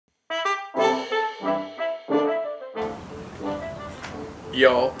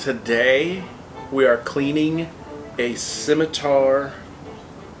Y'all, today we are cleaning a Scimitar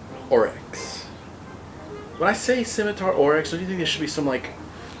Oryx. When I say Scimitar Oryx, don't you think there should be some like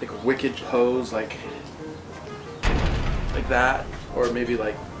wicked pose like that? Or maybe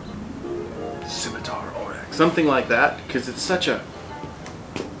like Scimitar Oryx, something like that, because it's such a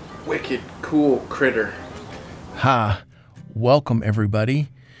wicked cool critter. Hi, welcome everybody.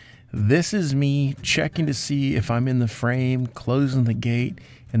 This is me checking to see if I'm in the frame, closing the gate,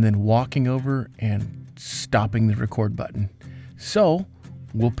 and then walking over and stopping the record button. So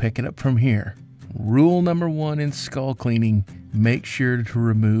we'll pick it up from here. Rule number 1 in skull cleaning: make sure to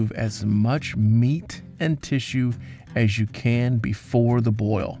remove as much meat and tissue as you can before the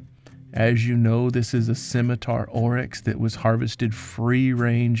boil. As you know, this is a Scimitar Oryx that was harvested free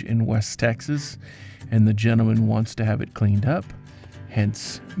range in West Texas, and the gentleman wants to have it cleaned up,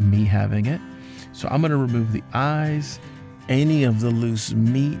 hence me having it. So I'm going to remove the eyes, any of the loose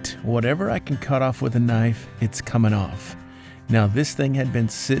meat, whatever I can cut off with a knife, it's coming off. Now this thing had been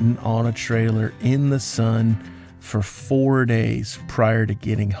sitting on a trailer in the sun for 4 days prior to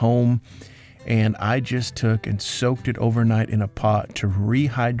getting home, and I just took and soaked it overnight in a pot to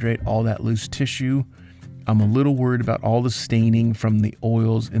rehydrate all that loose tissue. I'm a little worried about all the staining from the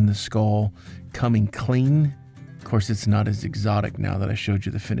oils in the skull coming clean. Of course, it's not as exotic now that I showed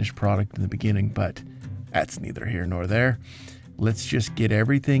you the finished product in the beginning, but that's neither here nor there. Let's just get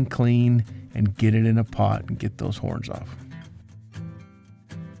everything clean and get it in a pot and get those horns off.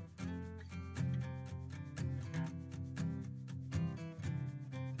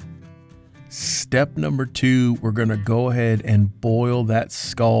 Step number 2, we're going to go ahead and boil that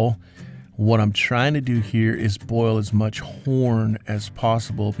skull. What I'm trying to do here is boil as much horn as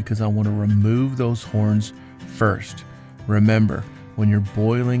possible because I want to remove those horns first. Remember, when you're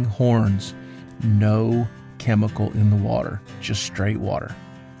boiling horns, no chemical in the water, just straight water.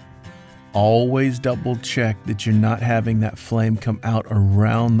 Always double check that you're not having that flame come out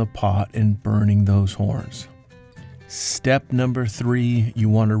around the pot and burning those horns. Step number 3, you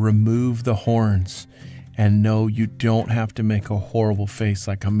want to remove the horns. And no, you don't have to make a horrible face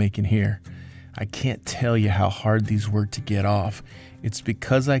like I'm making here. I can't tell you how hard these were to get off. It's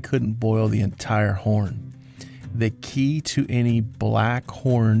because I couldn't boil the entire horn. The key to any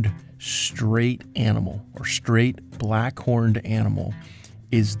black-horned straight animal or straight black-horned animal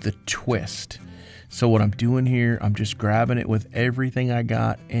is the twist. So what I'm doing here, I'm just grabbing it with everything I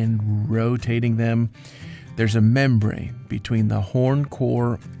got and rotating them. There's a membrane between the horn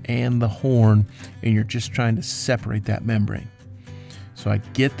core and the horn, and you're just trying to separate that membrane. So I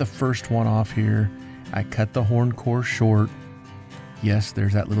get the first one off here. I cut the horn core short. Yes,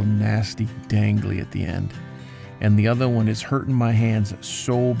 there's that little nasty dangly at the end. And the other one is hurting my hands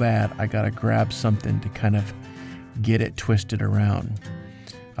so bad, I gotta grab something to kind of get it twisted around.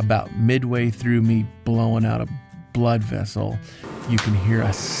 About midway through me blowing out a blood vessel, you can hear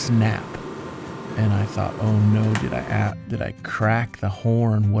a snap. And I thought, oh no, did I crack the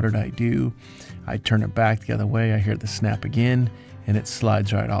horn? What did I do? I turn it back the other way. I hear the snap again, and it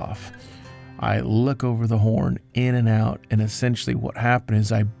slides right off. I look over the horn in and out, and essentially what happened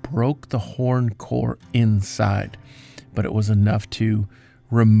is I broke the horn core inside, but it was enough to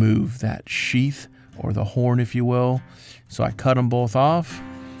remove that sheath, or the horn if you will. So I cut them both off,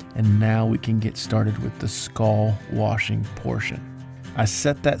 and now we can get started with the skull washing portion. I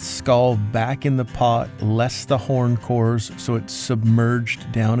set that skull back in the pot, less the horn cores, so it's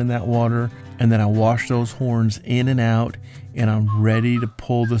submerged down in that water, and then I wash those horns in and out, and I'm ready to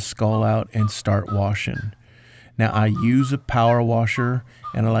pull the skull out and start washing. Now I use a power washer,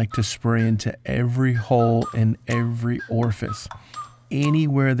 and I like to spray into every hole and every orifice.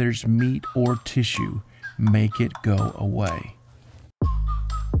 Anywhere there's meat or tissue, make it go away.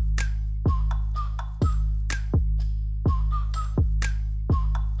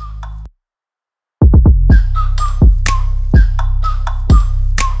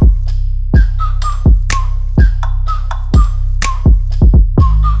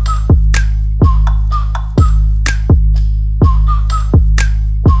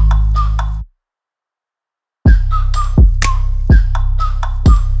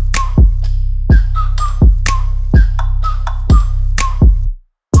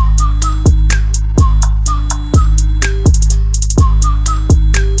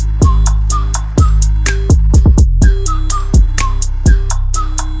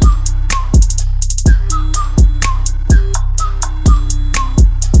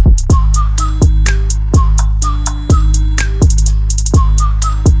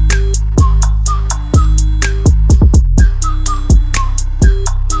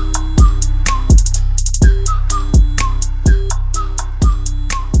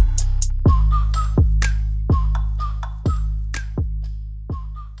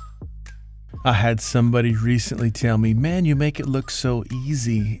 I had somebody recently tell me, man, you make it look so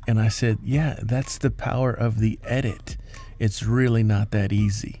easy. And I said, yeah, that's the power of the edit. It's really not that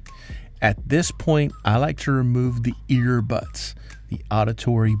easy. At this point, I like to remove the ear butts, the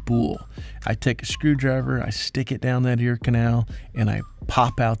auditory boule. I take a screwdriver, I stick it down that ear canal, and I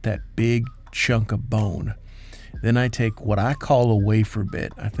pop out that big chunk of bone. Then I take what I call a wafer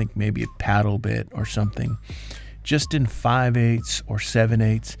bit, I think maybe a paddle bit or something, just in 5/8 or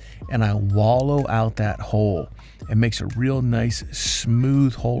 7/8, and I wallow out that hole. It makes a real nice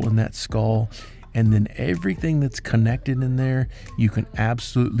smooth hole in that skull, and then everything that's connected in there you can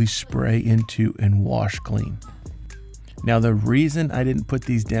absolutely spray into and wash clean. Now the reason I didn't put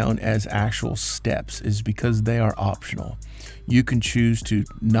these down as actual steps is because they are optional. You can choose to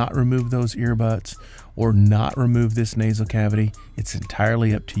not remove those earbuds or not remove this nasal cavity. It's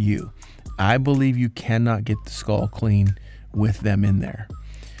entirely up to you. I believe you cannot get the skull clean with them in there.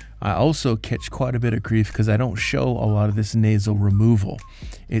 I also catch quite a bit of grief because I don't show a lot of this nasal removal.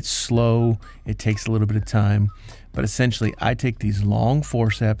 It's slow, it takes a little bit of time, but essentially I take these long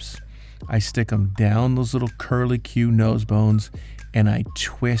forceps, I stick them down those little curly Q nose bones, and I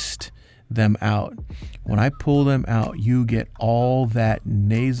twist them out. When I pull them out, you get all that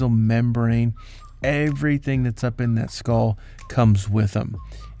nasal membrane. Everything that's up in that skull comes with them.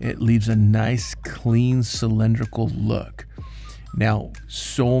 It leaves a nice, clean, cylindrical look. Now,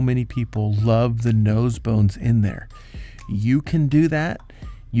 so many people love the nose bones in there. You can do that.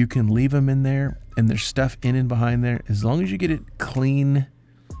 You can leave them in there, and there's stuff in and behind there. As long as you get it clean,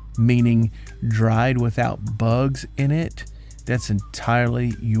 meaning dried without bugs in it, that's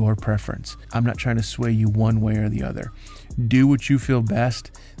entirely your preference. I'm not trying to sway you one way or the other. Do what you feel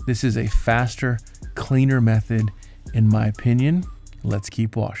best. This is a faster, cleaner method, in my opinion. Let's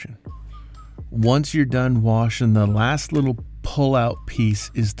keep washing. Once you're done washing, the last little pull-out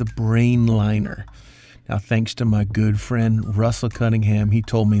piece is the brain liner. Now, thanks to my good friend Russell Cunningham, he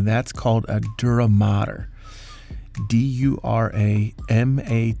told me that's called a dura mater. D-U-R-A-M-A-T-E-R,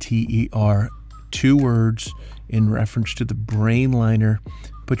 2 words in reference to the brain liner.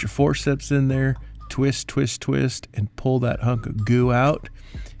 Put your forceps in there, twist, twist, twist, and pull that hunk of goo out,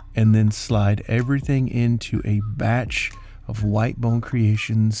 and then slide everything into a batch of Whitebone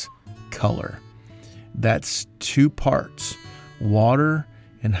Creations color. That's 2 parts, water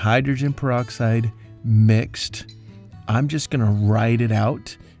and hydrogen peroxide mixed. I'm just going to write it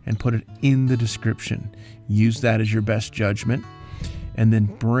out and put it in the description. Use that as your best judgment, and then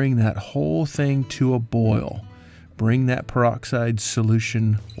bring that whole thing to a boil. Bring that peroxide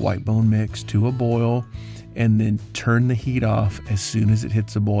solution, Whitebone mix, to a boil, and then turn the heat off as soon as it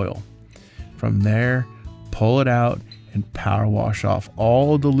hits a boil. From there, pull it out and power wash off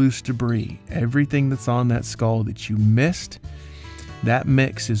all the loose debris, everything that's on that skull that you missed. That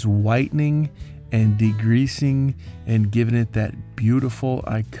mix is whitening and degreasing and giving it that beautiful,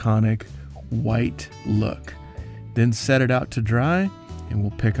 iconic white look. Then set it out to dry, and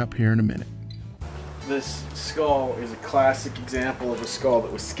we'll pick up here in a minute. This skull is a classic example of a skull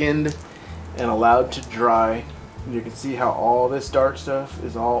that was skinned and allowed to dry. You can see how all this dark stuff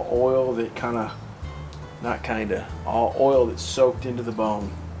is all oil that all oil that's soaked into the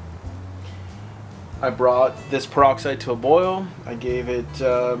bone. I brought this peroxide to a boil. I gave it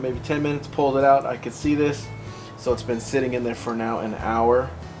maybe 10 minutes, pulled it out. I could see this, so it's been sitting in there for now an hour.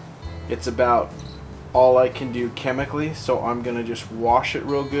 It's about all I can do chemically, so I'm gonna just wash it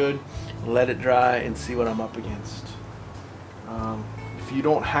real good, let it dry, and see what I'm up against. If you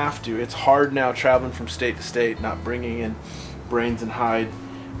don't have to, it's hard now traveling from state to state, not bringing in brains and hide,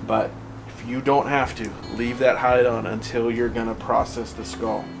 but if you don't have to, leave that hide on until you're gonna process the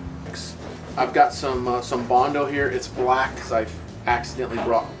skull. I've got some Bondo here. It's black because I accidentally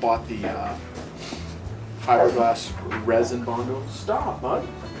bought the fiberglass resin Bondo. Stop, bud.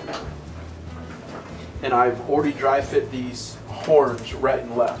 And I've already dry fit these horns right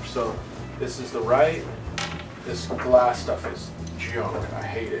and left. So this is the right. This glass stuff is junk. I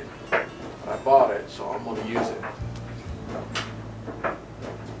hate it. But I bought it, so I'm going to use it.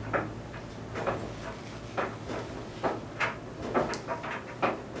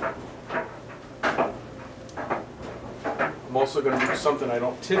 I'm also going to do something I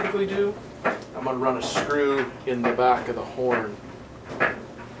don't typically do. I'm going to run a screw in the back of the horn,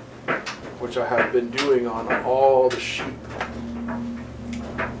 which I have been doing on all the sheep.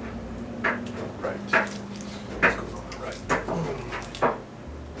 Right. This goes on the right.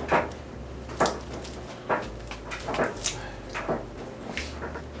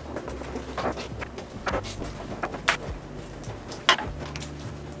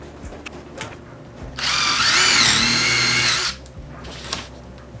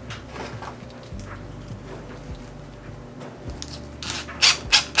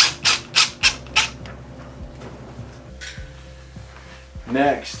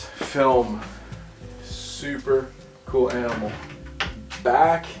 Next, film. Super cool animal.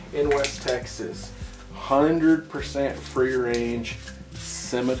 Back in West Texas, 100% free range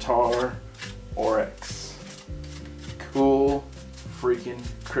Scimitar Oryx. Cool freaking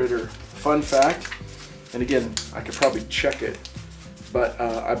critter. Fun fact, and again, I could probably check it, but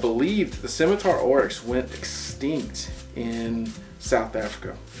I believe the Scimitar Oryx went extinct in South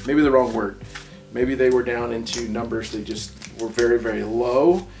Africa. Maybe the wrong word. Maybe they were down into numbers, they just were very, very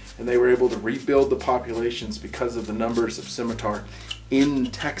low, and they were able to rebuild the populations because of the numbers of scimitar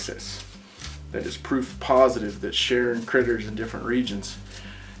in Texas. That is proof positive that sharing critters in different regions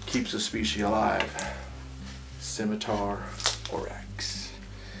keeps a species alive. Scimitar Oryx.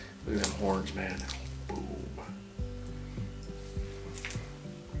 Look at them horns, man. Boom.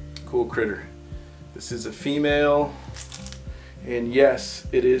 Cool critter. This is a female, and yes,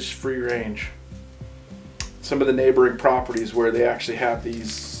 it is free range. Some of the neighboring properties where they actually have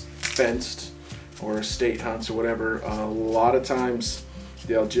these fenced or estate hunts or whatever, a lot of times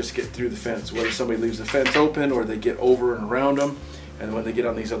they'll just get through the fence, whether somebody leaves the fence open or they get over and around them, and when they get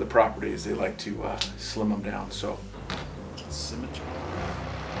on these other properties they like to slim them down. So Scimitar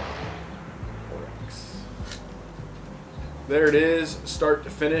Oryx. There it is, start to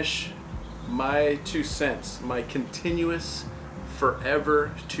finish. My 2 cents, my continuous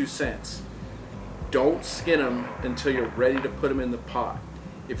forever 2 cents. Don't skin them until you're ready to put them in the pot.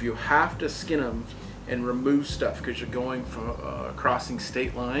 If you have to skin them and remove stuff because you're going from crossing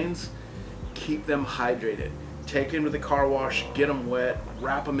state lines, keep them hydrated. Take them to the car wash, get them wet,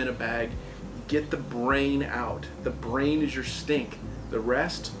 wrap them in a bag, get the brain out. The brain is your stink. The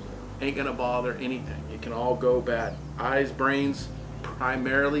rest ain't gonna bother anything. It can all go bad. Eyes, brains,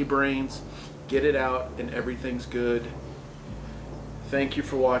 primarily brains. Get it out and everything's good. Thank you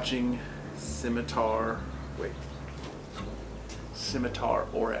for watching Scimitar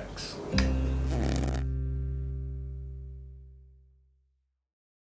Oryx.